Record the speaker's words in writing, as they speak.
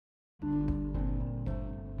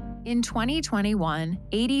In 2021,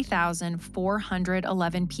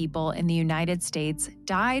 80,411 people in the United States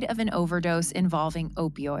died of an overdose involving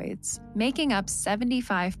opioids, making up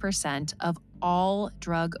 75% of all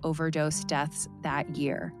drug overdose deaths that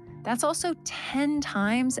year. That's also 10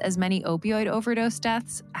 times as many opioid overdose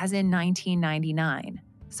deaths as in 1999.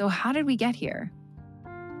 So how did we get here?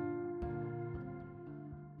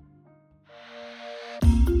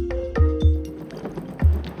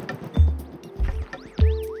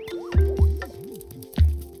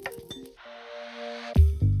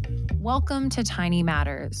 Welcome to Tiny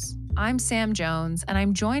Matters. I'm Sam Jones, and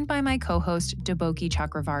I'm joined by my co-host, Deboki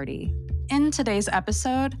Chakravarti. In today's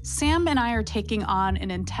episode, Sam and I are taking on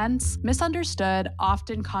an intense, misunderstood,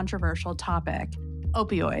 often controversial topic,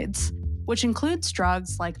 opioids, which includes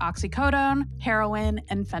drugs like oxycodone, heroin,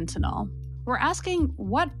 and fentanyl. We're asking,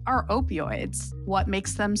 what are opioids? What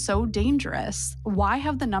makes them so dangerous? Why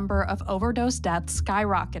have the number of overdose deaths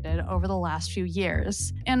skyrocketed over the last few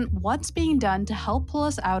years? And what's being done to help pull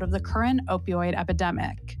us out of the current opioid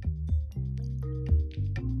epidemic?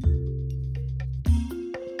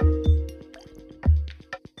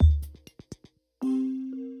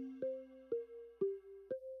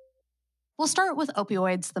 We'll start with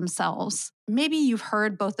opioids themselves. Maybe you've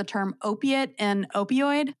heard both the term opiate and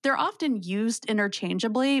opioid. They're often used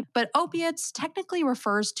interchangeably, but opiates technically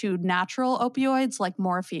refers to natural opioids like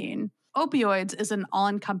morphine. Opioids is an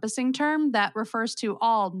all-encompassing term that refers to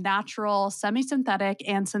all natural, semi-synthetic,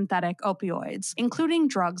 and synthetic opioids, including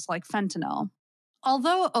drugs like fentanyl.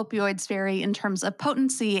 Although opioids vary in terms of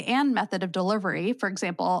potency and method of delivery, for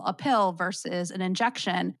example, a pill versus an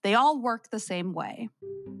injection, they all work the same way.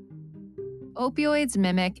 Opioids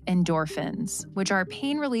mimic endorphins, which are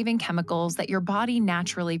pain-relieving chemicals that your body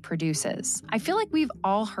naturally produces. I feel like we've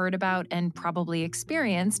all heard about and probably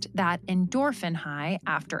experienced that endorphin high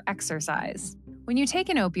after exercise. When you take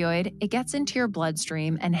an opioid, it gets into your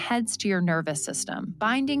bloodstream and heads to your nervous system,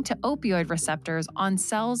 binding to opioid receptors on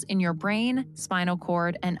cells in your brain, spinal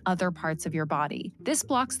cord, and other parts of your body. This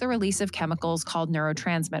blocks the release of chemicals called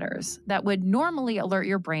neurotransmitters that would normally alert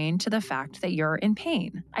your brain to the fact that you're in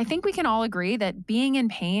pain. I think we can all agree that being in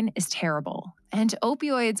pain is terrible, and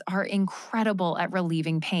opioids are incredible at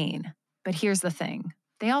relieving pain. But here's the thing.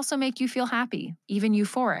 They also make you feel happy, even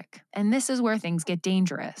euphoric, and this is where things get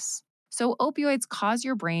dangerous. So opioids cause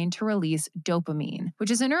your brain to release dopamine,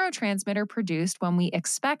 which is a neurotransmitter produced when we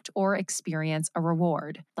expect or experience a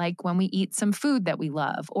reward, like when we eat some food that we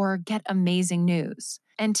love or get amazing news.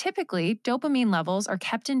 And typically, dopamine levels are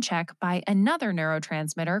kept in check by another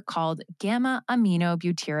neurotransmitter called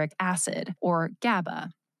gamma-aminobutyric acid, or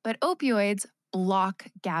GABA. But opioids block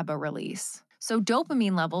GABA release. So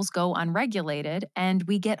dopamine levels go unregulated, and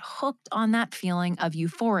we get hooked on that feeling of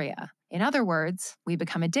euphoria. In other words, we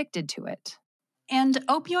become addicted to it. And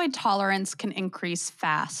opioid tolerance can increase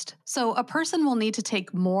fast. So a person will need to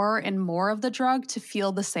take more and more of the drug to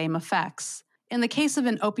feel the same effects. In the case of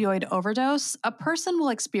an opioid overdose, a person will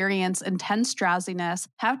experience intense drowsiness,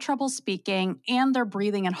 have trouble speaking, and their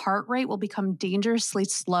breathing and heart rate will become dangerously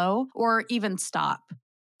slow or even stop.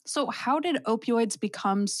 So how did opioids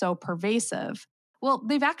become so pervasive? Well,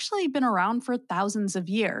 they've actually been around for thousands of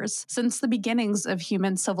years, since the beginnings of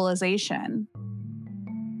human civilization.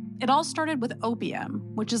 It all started with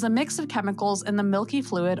opium, which is a mix of chemicals in the milky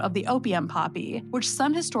fluid of the opium poppy, which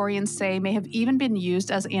some historians say may have even been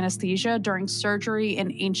used as anesthesia during surgery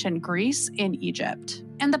in ancient Greece and Egypt.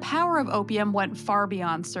 And the power of opium went far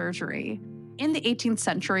beyond surgery. In the 18th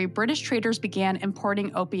century, British traders began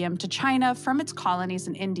importing opium to China from its colonies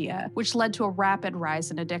in India, which led to a rapid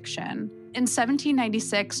rise in addiction. In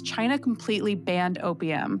 1796, China completely banned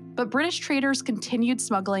opium, but British traders continued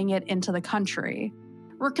smuggling it into the country.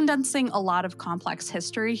 We're condensing a lot of complex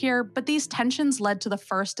history here, but these tensions led to the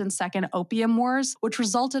First and Second Opium Wars, which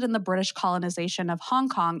resulted in the British colonization of Hong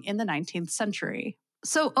Kong in the 19th century.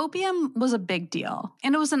 So opium was a big deal,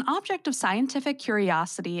 and it was an object of scientific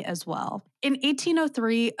curiosity as well. In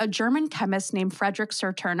 1803, a German chemist named Frederick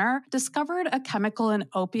Serturner discovered a chemical in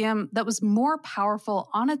opium that was more powerful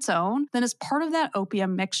on its own than as part of that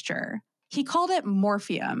opium mixture. He called it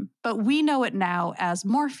morphium, but we know it now as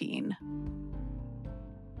morphine.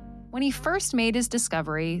 When he first made his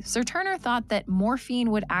discovery, Serturner thought that morphine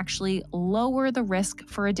would actually lower the risk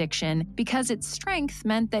for addiction because its strength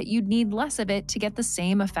meant that you'd need less of it to get the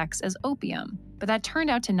same effects as opium. But that turned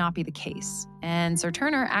out to not be the case, and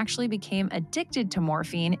Serturner actually became addicted to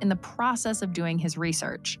morphine in the process of doing his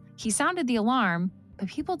research. He sounded the alarm, but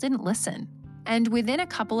people didn't listen. And within a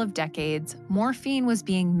couple of decades, morphine was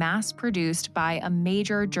being mass-produced by a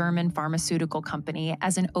major German pharmaceutical company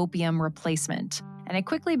as an opium replacement. And it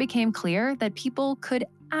quickly became clear that people could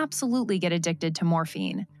absolutely get addicted to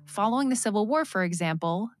morphine. Following the Civil War, for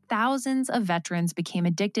example, thousands of veterans became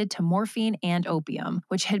addicted to morphine and opium,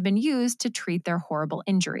 which had been used to treat their horrible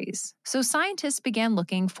injuries. So scientists began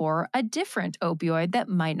looking for a different opioid that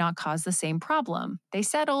might not cause the same problem. They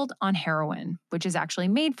settled on heroin, which is actually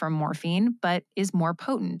made from morphine, but is more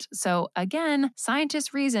potent. So again,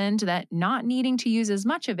 scientists reasoned that not needing to use as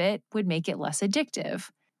much of it would make it less addictive.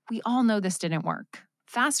 We all know this didn't work.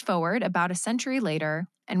 Fast forward about a century later,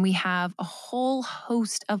 and we have a whole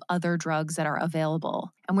host of other drugs that are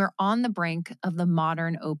available, and we're on the brink of the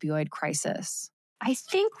modern opioid crisis. I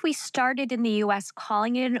think we started in the US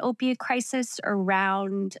calling it an opioid crisis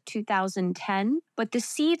around 2010, but the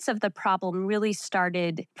seeds of the problem really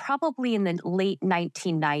started probably in the late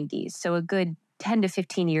 1990s, so a good 10 to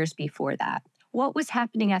 15 years before that. What was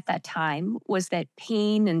happening at that time was that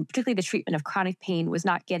pain, and particularly the treatment of chronic pain, was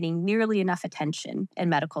not getting nearly enough attention in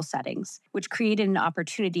medical settings, which created an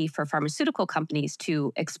opportunity for pharmaceutical companies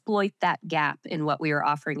to exploit that gap in what we were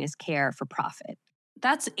offering as care for profit.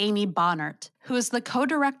 That's Amy Bonnert, who is the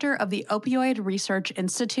co-director of the Opioid Research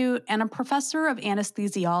Institute and a professor of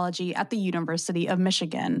anesthesiology at the University of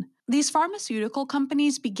Michigan. These pharmaceutical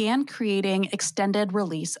companies began creating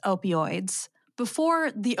extended-release opioids. Before,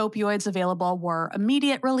 the opioids available were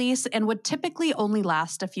immediate release and would typically only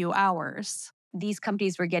last a few hours. These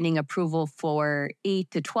companies were getting approval for 8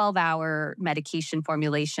 to 12-hour medication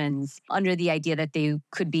formulations under the idea that they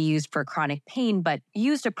could be used for chronic pain, but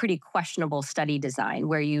used a pretty questionable study design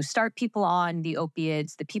where you start people on the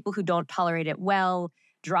opiates, the people who don't tolerate it well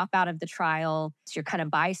drop out of the trial. So you're kind of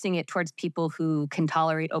biasing it towards people who can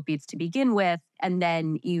tolerate opiates to begin with. And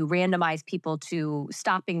then you randomize people to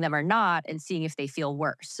stopping them or not and seeing if they feel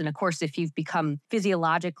worse. And of course, if you've become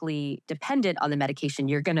physiologically dependent on the medication,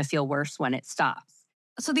 you're going to feel worse when it stops.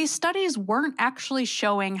 So these studies weren't actually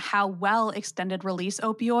showing how well extended release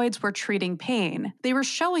opioids were treating pain. They were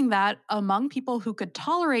showing that among people who could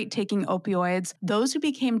tolerate taking opioids, those who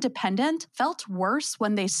became dependent felt worse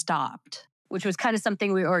when they stopped. Which was kind of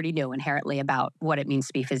something we already knew inherently about what it means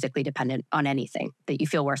to be physically dependent on anything, that you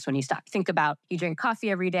feel worse when you stop. Think about you drink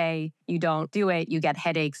coffee every day, you don't do it, you get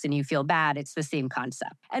headaches and you feel bad. It's the same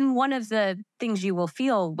concept. And one of the things you will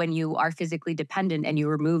feel when you are physically dependent and you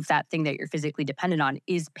remove that thing that you're physically dependent on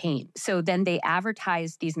is pain. So then they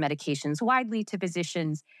advertised these medications widely to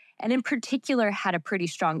physicians, and in particular had a pretty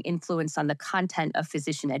strong influence on the content of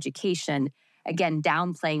physician education. Again,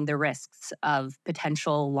 downplaying the risks of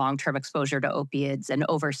potential long-term exposure to opiates and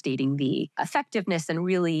overstating the effectiveness. And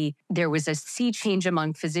really, there was a sea change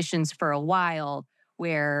among physicians for a while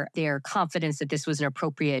where their confidence that this was an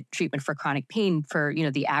appropriate treatment for chronic pain for,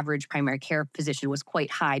 the average primary care physician was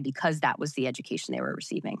quite high because that was the education they were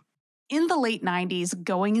receiving. In the late 90s,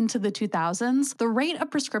 going into the 2000s, the rate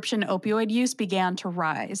of prescription opioid use began to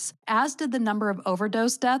rise, as did the number of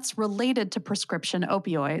overdose deaths related to prescription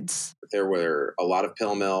opioids. There were a lot of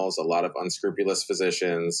pill mills, a lot of unscrupulous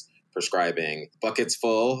physicians prescribing buckets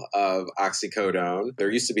full of oxycodone.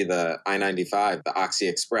 There used to be the I-95, the Oxy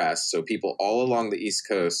Express. So people all along the East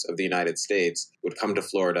Coast of the United States would come to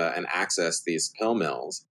Florida and access these pill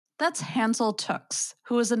mills. That's Hansel Tooks,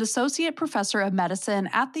 who is an associate professor of medicine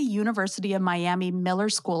at the University of Miami Miller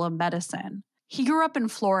School of Medicine. He grew up in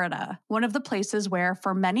Florida, one of the places where,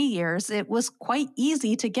 for many years, it was quite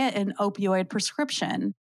easy to get an opioid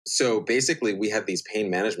prescription. So basically, we had these pain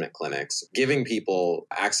management clinics giving people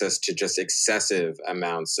access to just excessive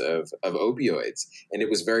amounts of opioids. And it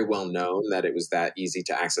was very well known that it was that easy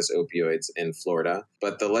to access opioids in Florida.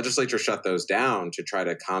 But the legislature shut those down to try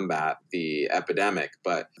to combat the epidemic.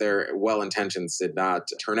 But their well-intentions did not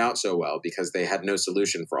turn out so well because they had no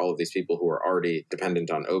solution for all of these people who were already dependent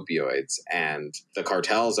on opioids. And the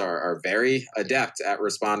cartels are very adept at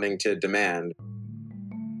responding to demand.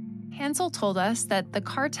 Hansel told us that the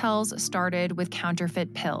cartels started with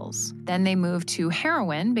counterfeit pills. Then they moved to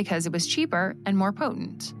heroin because it was cheaper and more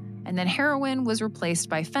potent. And then heroin was replaced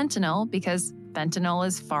by fentanyl because fentanyl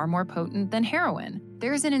is far more potent than heroin.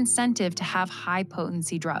 There's an incentive to have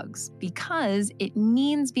high-potency drugs because it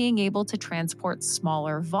means being able to transport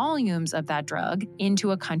smaller volumes of that drug into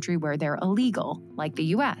a country where they're illegal, like the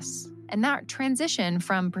US. And that transition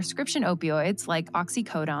from prescription opioids like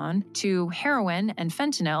oxycodone to heroin and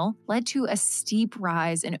fentanyl led to a steep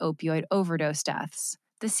rise in opioid overdose deaths.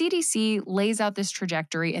 The CDC lays out this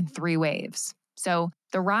trajectory in 3 waves. So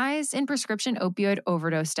the rise in prescription opioid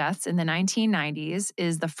overdose deaths in the 1990s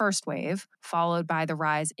is the first wave, followed by the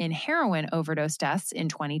rise in heroin overdose deaths in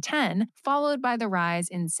 2010, followed by the rise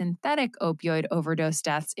in synthetic opioid overdose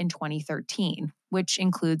deaths in 2013, which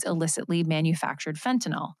includes illicitly manufactured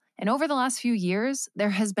fentanyl. And over the last few years,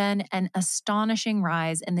 there has been an astonishing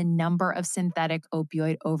rise in the number of synthetic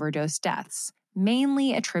opioid overdose deaths,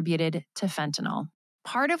 mainly attributed to fentanyl.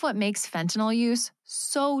 Part of what makes fentanyl use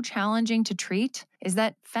so challenging to treat is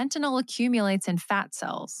that fentanyl accumulates in fat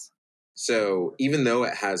cells. So even though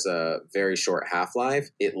it has a very short half-life,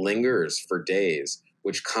 it lingers for days,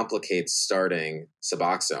 which complicates starting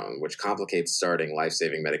Suboxone, which complicates starting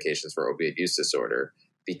life-saving medications for opioid use disorder,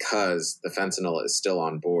 because the fentanyl is still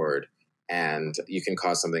on board, and you can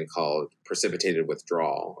cause something called precipitated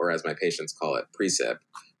withdrawal, or as my patients call it, precip,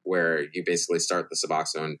 where you basically start the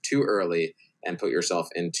Suboxone too early and put yourself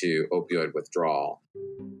into opioid withdrawal.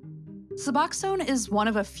 Suboxone is one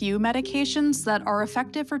of a few medications that are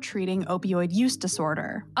effective for treating opioid use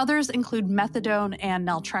disorder. Others include methadone and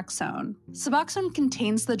naltrexone. Suboxone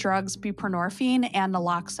contains the drugs buprenorphine and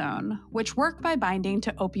naloxone, which work by binding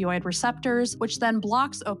to opioid receptors, which then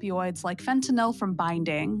blocks opioids like fentanyl from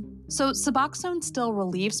binding. So Suboxone still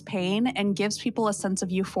relieves pain and gives people a sense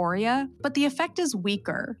of euphoria, but the effect is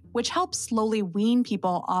weaker, which helps slowly wean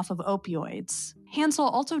people off of opioids. Hansel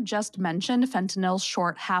also just mentioned fentanyl's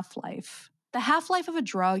short half-life. The half-life of a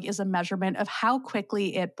drug is a measurement of how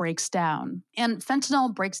quickly it breaks down. And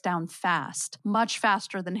fentanyl breaks down fast, much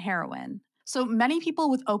faster than heroin. So many people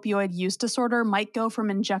with opioid use disorder might go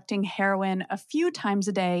from injecting heroin a few times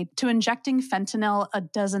a day to injecting fentanyl a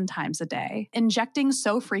dozen times a day. Injecting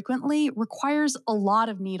so frequently requires a lot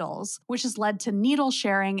of needles, which has led to needle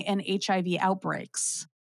sharing and HIV outbreaks.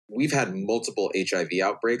 We've had multiple HIV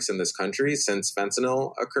outbreaks in this country since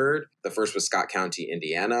fentanyl occurred. The first was Scott County,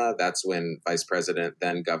 Indiana. That's when Vice President,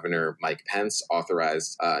 then Governor Mike Pence,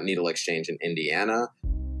 authorized needle exchange in Indiana.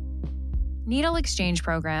 Needle exchange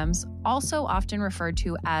programs, also often referred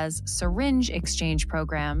to as syringe exchange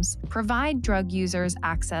programs, provide drug users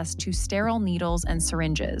access to sterile needles and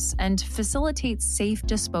syringes and facilitate safe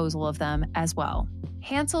disposal of them as well.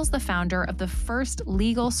 Hansel's the founder of the first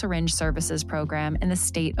legal syringe services program in the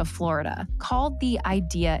state of Florida, called the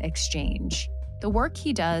Idea Exchange. The work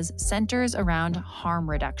he does centers around harm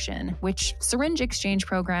reduction, which syringe exchange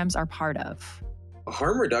programs are part of.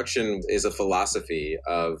 Harm reduction is a philosophy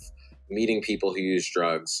of meeting people who use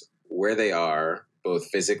drugs where they are, both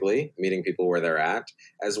physically, meeting people where they're at,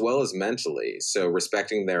 as well as mentally. So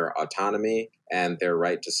respecting their autonomy and their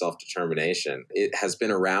right to self-determination. It has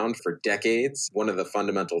been around for decades. One of the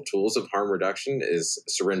fundamental tools of harm reduction is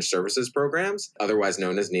syringe services programs, otherwise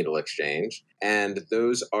known as needle exchange. And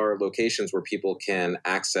those are locations where people can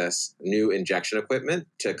access new injection equipment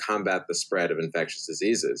to combat the spread of infectious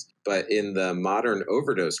diseases. But in the modern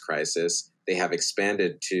overdose crisis, they have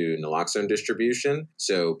expanded to naloxone distribution.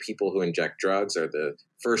 So people who inject drugs are the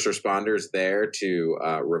first responders there to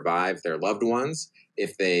revive their loved ones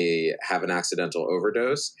if they have an accidental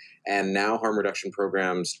overdose. And now harm reduction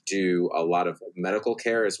programs do a lot of medical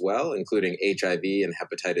care as well, including HIV and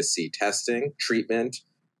hepatitis C testing, treatment,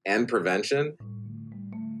 and prevention.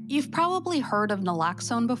 You've probably heard of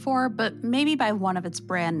naloxone before, but maybe by one of its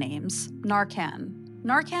brand names, Narcan.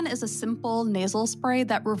 Narcan is a simple nasal spray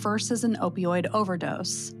that reverses an opioid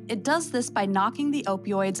overdose. It does this by knocking the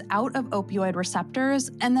opioids out of opioid receptors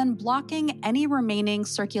and then blocking any remaining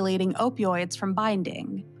circulating opioids from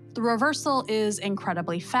binding. The reversal is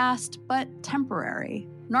incredibly fast, but temporary.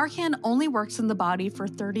 Narcan only works in the body for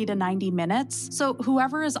 30 to 90 minutes, so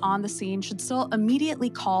whoever is on the scene should still immediately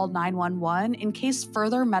call 911 in case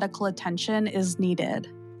further medical attention is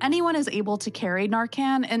needed. Anyone is able to carry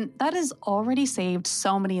Narcan, and that has already saved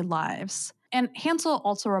so many lives. And Hansel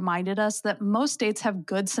also reminded us that most states have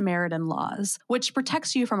Good Samaritan laws, which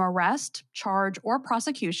protects you from arrest, charge, or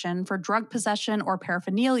prosecution for drug possession or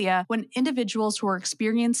paraphernalia when individuals who are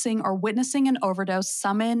experiencing or witnessing an overdose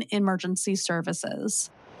summon emergency services.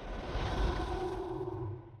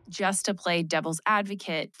 Just to play devil's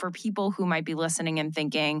advocate for people who might be listening and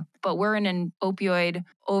thinking, but we're in an opioid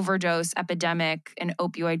overdose epidemic, an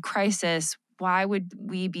opioid crisis. Why would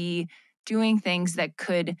we be doing things that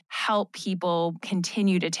could help people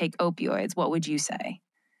continue to take opioids? What would you say?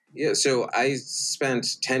 Yeah, so I spent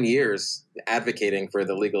 10 years advocating for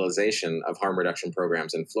the legalization of harm reduction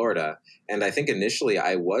programs in Florida. And I think initially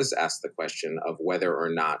I was asked the question of whether or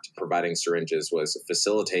not providing syringes was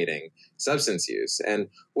facilitating substance use. And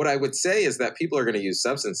what I would say is that people are going to use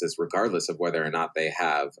substances regardless of whether or not they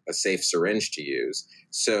have a safe syringe to use.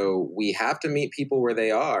 So we have to meet people where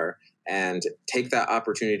they are and take that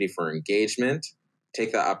opportunity for engagement,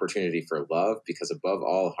 take that opportunity for love, because above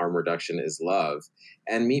all, harm reduction is love,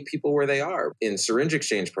 and meet people where they are. In syringe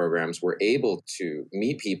exchange programs, we're able to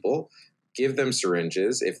meet people, give them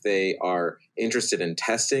syringes. If they are interested in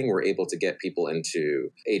testing, we're able to get people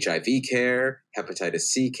into HIV care, hepatitis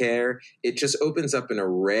C care. It just opens up an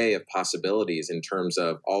array of possibilities in terms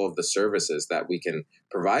of all of the services that we can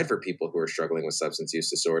provide for people who are struggling with substance use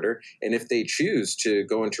disorder. And if they choose to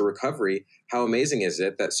go into recovery, how amazing is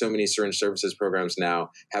it that so many syringe services programs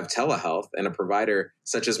now have telehealth, and a provider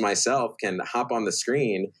such as myself can hop on the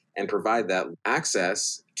screen and provide that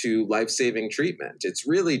access to life-saving treatment. It's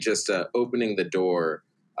really just opening the door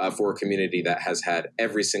for a community that has had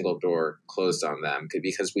every single door closed on them,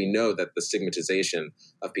 because we know that the stigmatization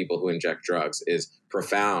of people who inject drugs is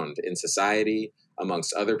profound in society,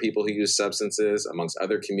 amongst other people who use substances, amongst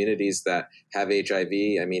other communities that have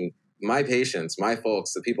HIV. I mean, my patients, my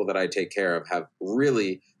folks, the people that I take care of have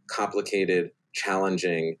really complicated,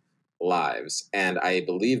 challenging lives. And I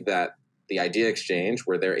believe that the Idea Exchange,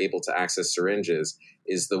 where they're able to access syringes,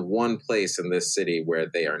 is the one place in this city where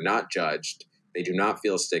they are not judged, they do not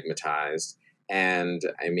feel stigmatized. And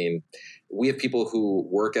I mean, we have people who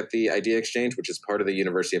work at the Idea Exchange, which is part of the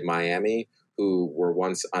University of Miami, who were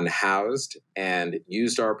once unhoused and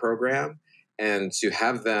used our program. And to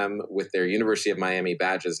have them with their University of Miami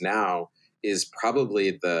badges now is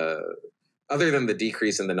probably other than the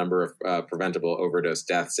decrease in the number of preventable overdose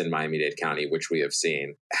deaths in Miami-Dade County, which we have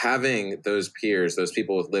seen, having those peers, those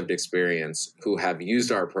people with lived experience who have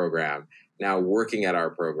used our program, now working at our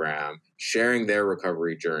program, sharing their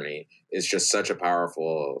recovery journey, is just such a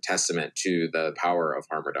powerful testament to the power of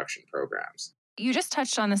harm reduction programs. You just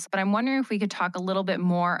touched on this, but I'm wondering if we could talk a little bit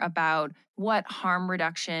more about what harm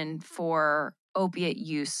reduction for opiate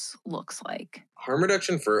use looks like. Harm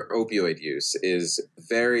reduction for opioid use is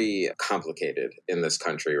very complicated in this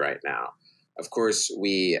country right now. Of course,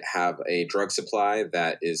 we have a drug supply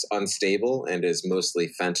that is unstable and is mostly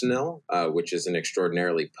fentanyl, which is an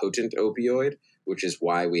extraordinarily potent opioid, which is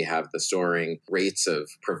why we have the soaring rates of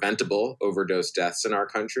preventable overdose deaths in our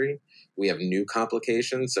country. We have new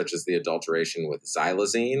complications, such as the adulteration with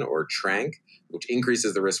xylazine or tranq, which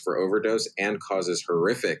increases the risk for overdose and causes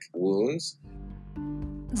horrific wounds.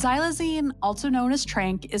 Xylazine, also known as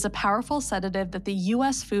tranq, is a powerful sedative that the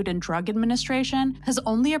U.S. Food and Drug Administration has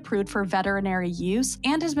only approved for veterinary use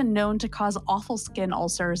and has been known to cause awful skin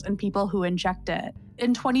ulcers in people who inject it.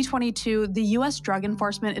 In 2022, the U.S. Drug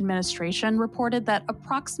Enforcement Administration reported that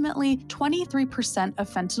approximately 23% of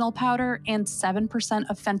fentanyl powder and 7%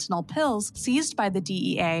 of fentanyl pills seized by the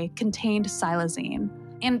DEA contained xylazine.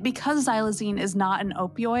 And because xylazine is not an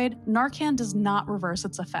opioid, Narcan does not reverse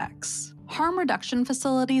its effects. Harm reduction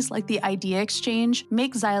facilities like the Idea Exchange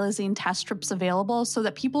make xylazine test strips available so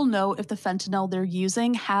that people know if the fentanyl they're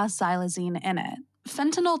using has xylazine in it.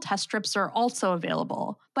 Fentanyl test strips are also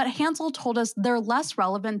available, but Hansel told us they're less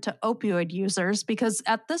relevant to opioid users because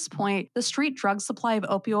at this point, the street drug supply of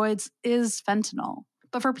opioids is fentanyl.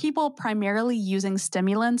 But for people primarily using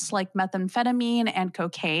stimulants like methamphetamine and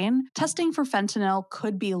cocaine, testing for fentanyl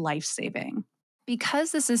could be life-saving.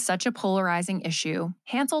 Because this is such a polarizing issue,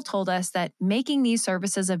 Hansel told us that making these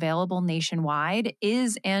services available nationwide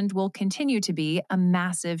is and will continue to be a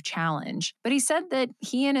massive challenge. But he said that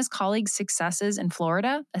he and his colleagues' successes in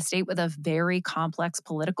Florida, a state with a very complex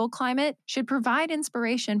political climate, should provide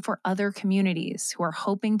inspiration for other communities who are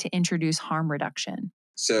hoping to introduce harm reduction.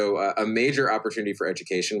 So a major opportunity for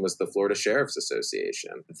education was the Florida Sheriff's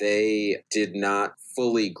Association. They did not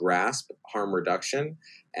fully grasp harm reduction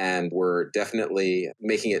and were definitely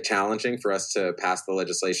making it challenging for us to pass the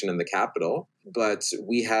legislation in the Capitol. But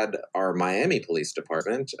we had our Miami Police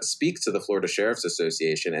Department speak to the Florida Sheriff's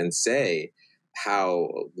Association and say how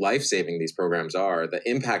life-saving these programs are, the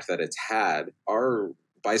impact that it's had. Our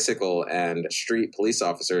bicycle and street police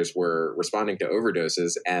officers were responding to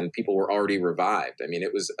overdoses and people were already revived. I mean,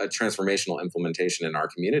 it was a transformational implementation in our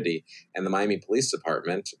community, and the Miami Police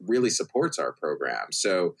Department really supports our program.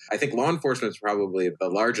 So I think law enforcement is probably the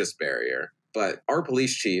largest barrier. But our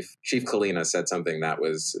police chief, Chief Kalina, said something that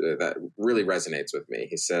really resonates with me.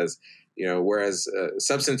 He says, whereas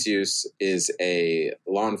substance use is a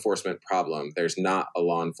law enforcement problem, there's not a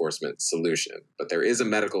law enforcement solution, but there is a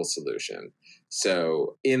medical solution.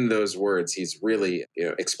 So in those words, he's really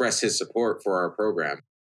expressed his support for our program.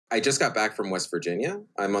 I just got back from West Virginia.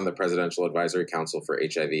 I'm on the Presidential Advisory Council for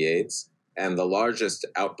HIV/AIDS. And the largest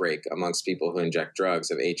outbreak amongst people who inject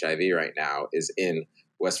drugs of HIV right now is in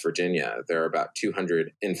West Virginia. There are about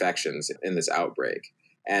 200 infections in this outbreak.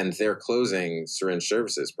 And they're closing syringe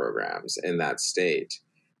services programs in that state.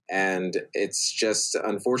 And it's just,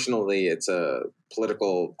 unfortunately, it's a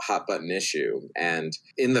political hot button issue. And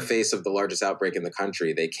in the face of the largest outbreak in the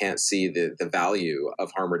country, they can't see the value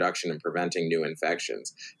of harm reduction and preventing new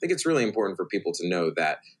infections. I think it's really important for people to know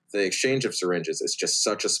that the exchange of syringes is just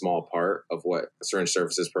such a small part of what syringe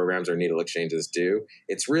services programs or needle exchanges do.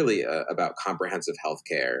 It's really about comprehensive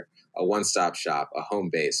healthcare, a one-stop shop, a home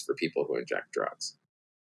base for people who inject drugs.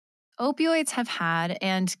 Opioids have had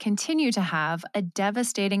and continue to have a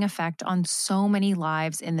devastating effect on so many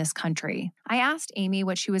lives in this country. I asked Amy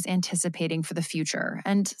what she was anticipating for the future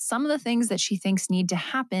and some of the things that she thinks need to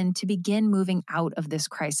happen to begin moving out of this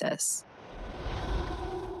crisis.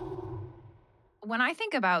 When I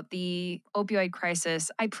think about the opioid crisis,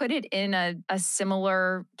 I put it in a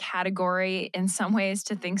similar category in some ways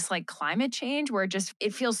to things like climate change, where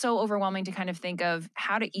it feels so overwhelming to kind of think of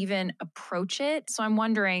how to even approach it. So I'm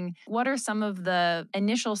wondering, what are some of the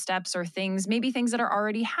initial steps or things, maybe things that are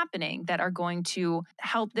already happening that are going to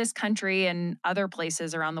help this country and other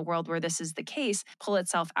places around the world where this is the case pull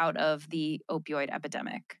itself out of the opioid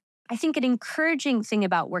epidemic? I think an encouraging thing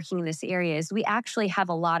about working in this area is we actually have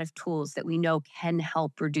a lot of tools that we know can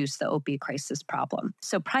help reduce the opioid crisis problem.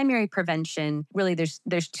 So primary prevention, really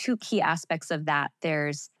there's two key aspects of that.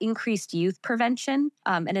 There's increased youth prevention.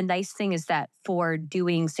 And a nice thing is that for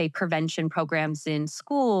doing, say, prevention programs in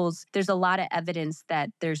schools, there's a lot of evidence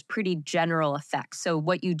that there's pretty general effects. So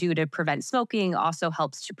what you do to prevent smoking also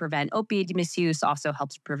helps to prevent opioid misuse, also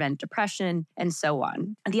helps prevent depression, and so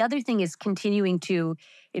on. And the other thing is continuing to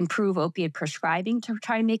improve opiate prescribing to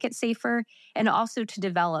try and make it safer, and also to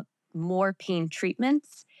develop more pain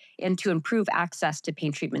treatments and to improve access to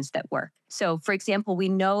pain treatments that work. So, for example, we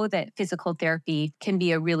know that physical therapy can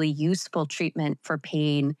be a really useful treatment for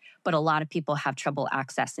pain, but a lot of people have trouble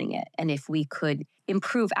accessing it. And if we could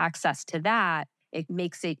improve access to that, it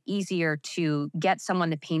makes it easier to get someone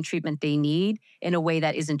the pain treatment they need in a way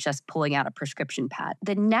that isn't just pulling out a prescription pad.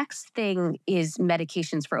 The next thing is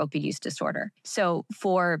medications for opioid use disorder. So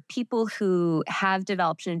for people who have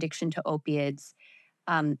developed an addiction to opiates,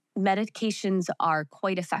 medications are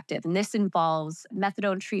quite effective. And this involves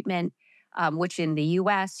methadone treatment, which in the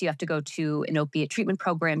US, you have to go to an opiate treatment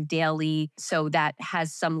program daily. So that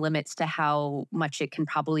has some limits to how much it can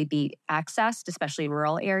probably be accessed, especially in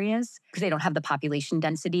rural areas, because they don't have the population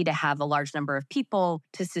density to have a large number of people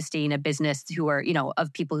to sustain a business who are,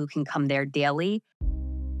 of people who can come there daily.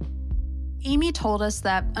 Amy told us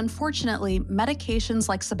that, unfortunately, medications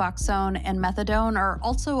like Suboxone and methadone are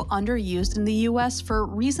also underused in the US for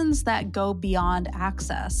reasons that go beyond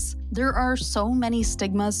access. There are so many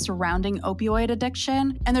stigmas surrounding opioid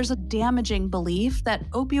addiction, and there's a damaging belief that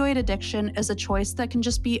opioid addiction is a choice that can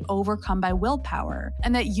just be overcome by willpower,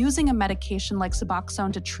 and that using a medication like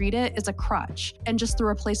Suboxone to treat it is a crutch, and just the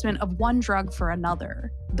replacement of one drug for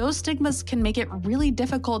another. Those stigmas can make it really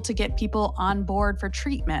difficult to get people on board for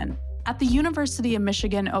treatment. At the University of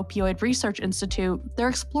Michigan Opioid Research Institute, they're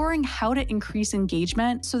exploring how to increase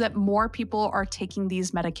engagement so that more people are taking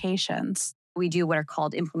these medications. We do what are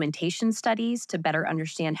called implementation studies to better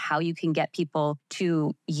understand how you can get people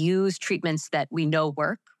to use treatments that we know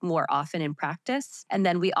work more often in practice. And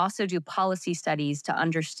then we also do policy studies to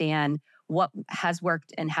understand what has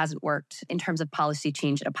worked and hasn't worked in terms of policy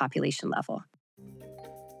change at a population level.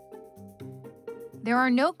 There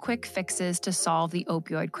are no quick fixes to solve the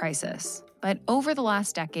opioid crisis, but over the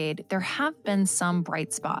last decade, there have been some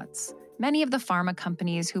bright spots. Many of the pharma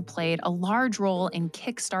companies who played a large role in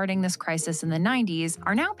kickstarting this crisis in the 90s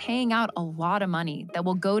are now paying out a lot of money that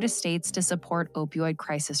will go to states to support opioid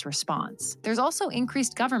crisis response. There's also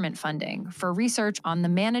increased government funding for research on the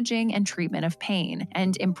managing and treatment of pain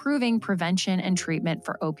and improving prevention and treatment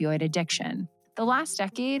for opioid addiction. The last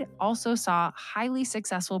decade also saw highly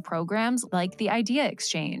successful programs like the Idea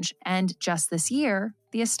Exchange and, just this year,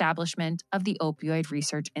 the establishment of the Opioid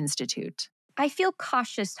Research Institute. I feel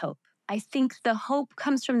cautious hope. I think the hope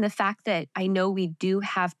comes from the fact that I know we do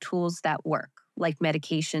have tools that work, like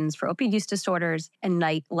medications for opioid use disorders and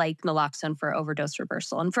like naloxone for overdose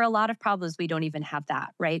reversal. And for a lot of problems, we don't even have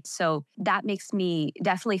that, right? So that makes me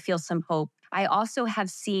definitely feel some hope. I also have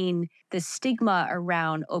seen the stigma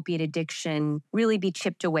around opiate addiction really be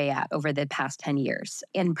chipped away at over the past 10 years,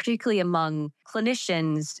 and particularly among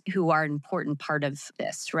clinicians who are an important part of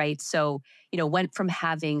this, right? So, went from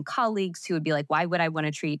having colleagues who would be like, why would I want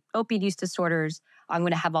to treat opiate use disorders? I'm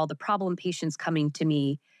going to have all the problem patients coming to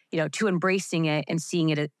me, to embracing it and seeing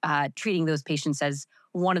it, treating those patients as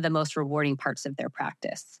one of the most rewarding parts of their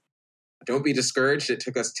practice. Don't be discouraged. It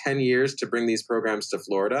took us 10 years to bring these programs to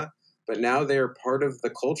Florida, but now they're part of the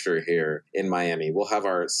culture here in Miami. We'll have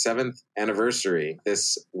our 7th anniversary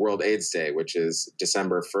this World AIDS Day, which is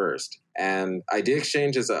December 1st. And Idea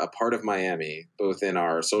Exchange is a part of Miami, both in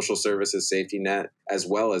our social services safety net, as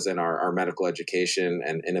well as in our medical education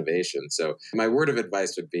and innovation. So my word of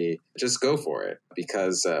advice would be just go for it,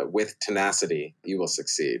 because with tenacity, you will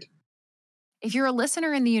succeed. If you're a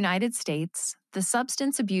listener in the United States, the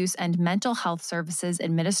Substance Abuse and Mental Health Services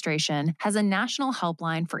Administration has a national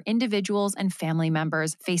helpline for individuals and family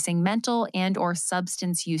members facing mental and/or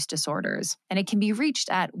substance use disorders, and it can be reached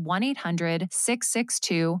at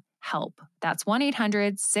 1-800-662-HELP. That's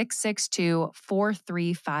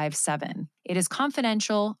 1-800-662-4357. It is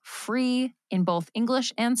confidential, free in both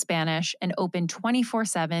English and Spanish, and open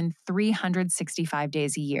 24/7, 365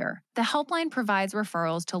 days a year. The helpline provides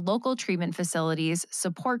referrals to local treatment facilities,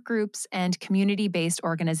 support groups, and community-based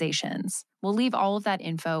organizations. We'll leave all of that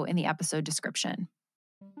info in the episode description.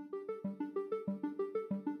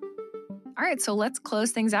 All right, so let's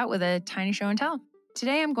close things out with a tiny show and tell.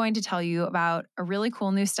 Today, I'm going to tell you about a really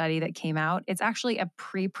cool new study that came out. It's actually a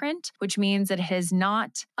preprint, which means that it has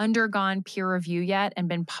not undergone peer review yet and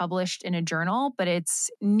been published in a journal, but it's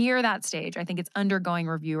near that stage. I think it's undergoing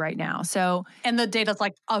review right now. And the data's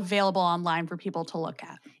like available online for people to look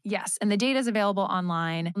at. Yes, and the data is available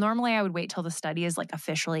online. Normally, I would wait till the study is like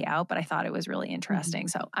officially out, but I thought it was really interesting,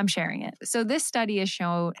 so I'm sharing it. So this study has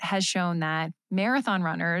shown that marathon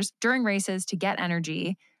runners during races to get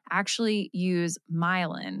energy actually use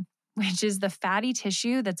myelin, which is the fatty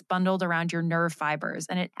tissue that's bundled around your nerve fibers.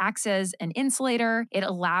 And it acts as an insulator. It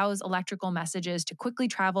allows electrical messages to quickly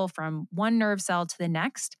travel from one nerve cell to the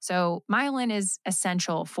next. So myelin is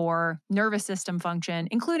essential for nervous system function,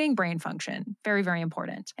 including brain function. Very, very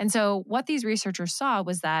important. And so what these researchers saw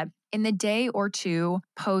was that in the day or two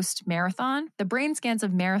post-marathon, the brain scans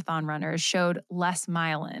of marathon runners showed less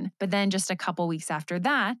myelin. But then just a couple weeks after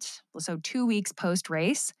that, so 2 weeks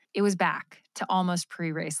post-race, it was back to almost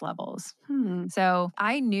pre-race levels. So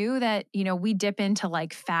I knew that, we dip into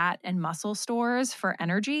like fat and muscle stores for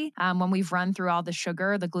energy when we've run through all the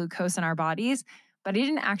sugar, the glucose in our bodies. But I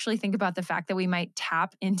didn't actually think about the fact that we might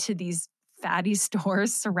tap into these fatty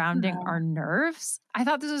stores surrounding our nerves. I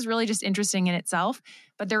thought this was really just interesting in itself,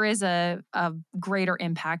 but there is a greater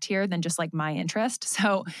impact here than just like my interest.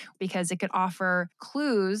 So, because it could offer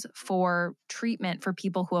clues for treatment for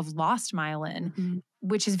people who have lost myelin,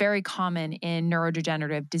 which is very common in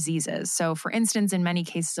neurodegenerative diseases. So, for instance, in many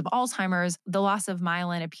cases of Alzheimer's, the loss of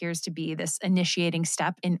myelin appears to be this initiating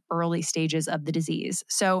step in early stages of the disease.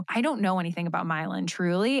 So, I don't know anything about myelin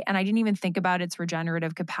truly, and I didn't even think about its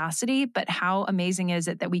regenerative capacity, but how amazing is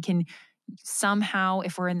it that we can somehow,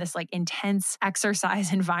 if we're in this like intense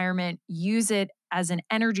exercise environment, use it as an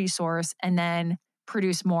energy source and then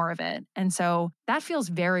produce more of it. And so that feels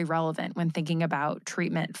very relevant when thinking about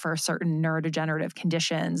treatment for certain neurodegenerative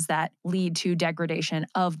conditions that lead to degradation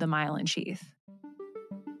of the myelin sheath.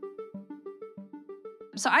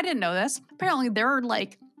 So I didn't know this. Apparently there are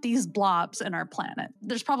like these blobs in our planet.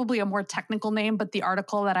 There's probably a more technical name, but the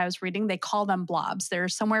article that I was reading, they call them blobs. They're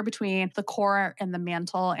somewhere between the core and the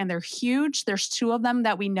mantle, and they're huge. There's 2 of them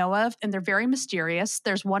that we know of, and they're very mysterious.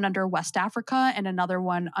 There's one under West Africa and another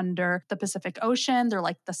one under the Pacific Ocean. They're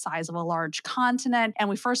like the size of a large continent. And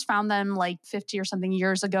we first found them like 50 or something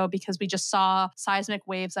years ago because we just saw seismic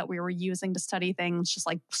waves that we were using to study things just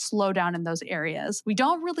like slow down in those areas. We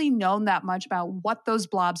don't really know that much about what those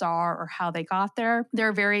blobs are or how they got there. There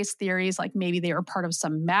are various theories, like maybe they were part of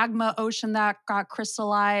some magma ocean that got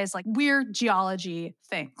crystallized, like weird geology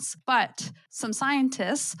things. But some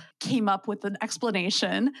scientists came up with an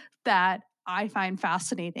explanation that I find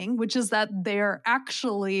fascinating, which is that they're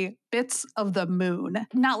actually bits of the moon.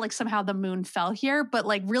 Not like somehow the moon fell here, but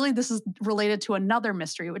like really this is related to another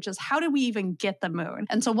mystery, which is how did we even get the moon?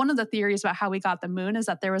 And so one of the theories about how we got the moon is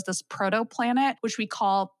that there was this protoplanet, which we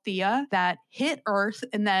call Theia, that hit Earth,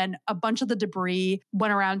 and then a bunch of the debris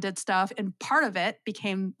went around, did stuff, and part of that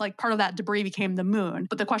debris became the moon.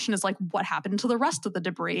 But the question is like, what happened to the rest of the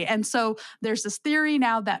debris? And so there's this theory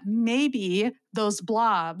now that maybe those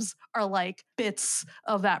blobs are like bits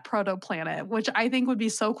of that protoplanet, which I think would be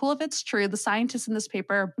so cool if it's true. The scientists in this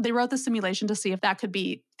paper, they wrote the simulation to see if that could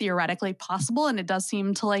be theoretically possible. And it does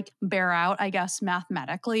seem to like bear out, I guess,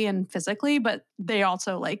 mathematically and physically, but they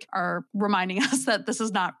also like are reminding us that this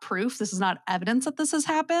is not proof. This is not evidence that this has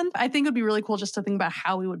happened. I think it would be really cool just to think about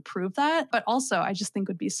how we would prove that. But also I just think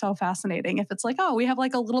it would be so fascinating if it's like, oh, we have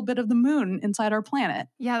like a little bit of the moon inside our planet.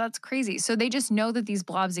 Yeah, that's crazy. So they just know that these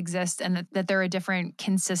blobs exist and that they're a different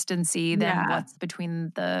consistency than what's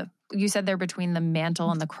between you said they're between the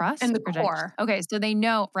mantle and the crust? And the core. Okay, so they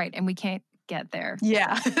know, right, and we can't get there.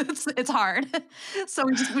 Yeah, it's hard. So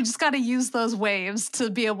we just got to use those waves to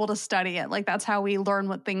be able to study it. Like that's how we learn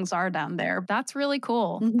what things are down there. That's really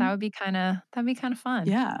cool. Mhm. That'd be kind of fun.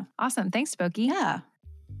 Yeah. Awesome. Thanks, Spooky. Yeah.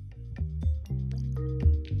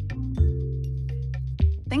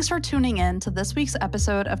 Thanks for tuning in to this week's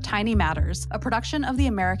episode of Tiny Matters, a production of the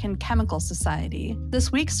American Chemical Society.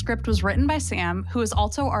 This week's script was written by Sam, who is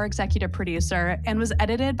also our executive producer, and was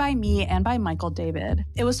edited by me and by Michael David.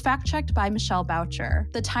 It was fact-checked by Michelle Boucher.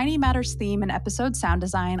 The Tiny Matters theme and episode sound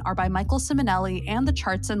design are by Michael Simonelli and the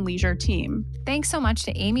Charts and Leisure team. Thanks so much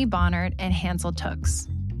to Amy Bonnert and Hansel Tooks.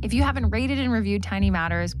 If you haven't rated and reviewed Tiny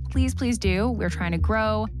Matters, please do. We're trying to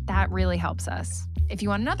grow. That really helps us. If you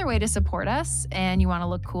want another way to support us and you want to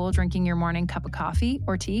look cool drinking your morning cup of coffee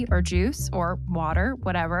or tea or juice or water,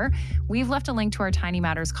 whatever, we've left a link to our Tiny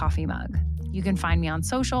Matters coffee mug. You can find me on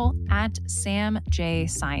social at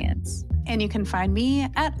SamJScience. And you can find me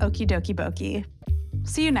at Okie Dokie Bokie.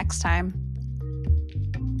 See you next time.